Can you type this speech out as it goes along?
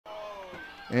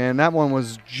And that one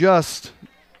was just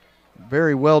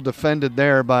very well defended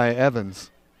there by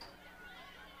Evans.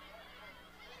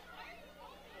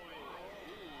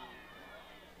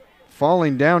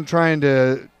 Falling down, trying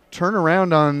to turn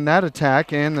around on that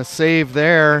attack, and the save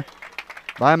there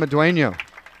by Medueno.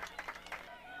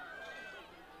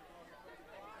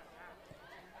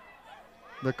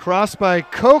 The cross by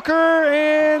Coker,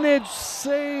 and it's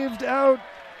saved out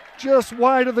just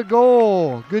wide of the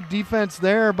goal. Good defense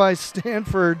there by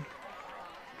Stanford.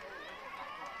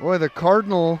 Boy, the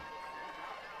Cardinal.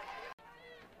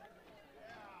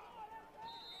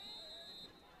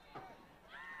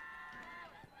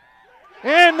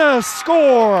 And the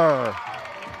score!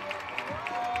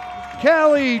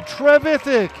 Callie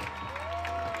Trevithick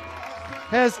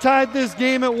has tied this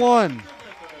game at 1.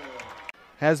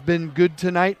 Has been good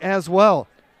tonight as well.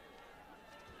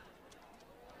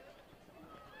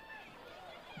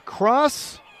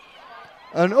 Cross,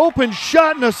 an open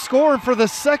shot and a score for the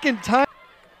second time.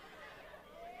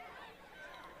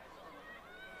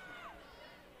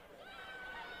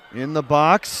 In the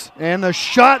box, and the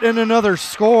shot and another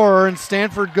score, and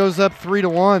Stanford goes up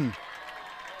 3-1.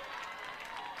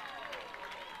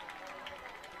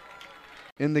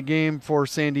 In the game for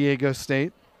San Diego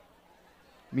State.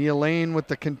 Mia Lane with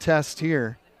the contest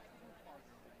here.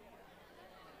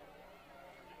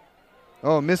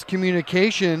 Oh,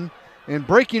 miscommunication, and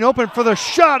breaking open for the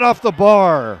shot off the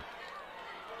bar.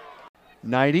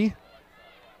 Knighty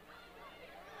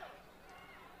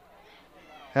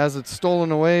has it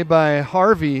stolen away by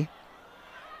Harvey.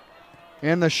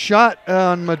 And the shot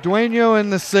on Medueno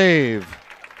and the save.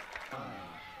 9,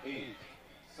 8,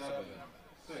 7,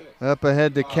 6, up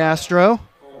ahead to Castro.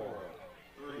 4,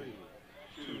 3,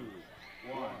 2,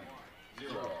 1,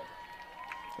 0.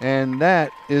 And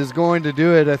that is going to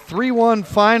do it. A 3-1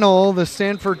 final. The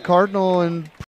Stanford Cardinal and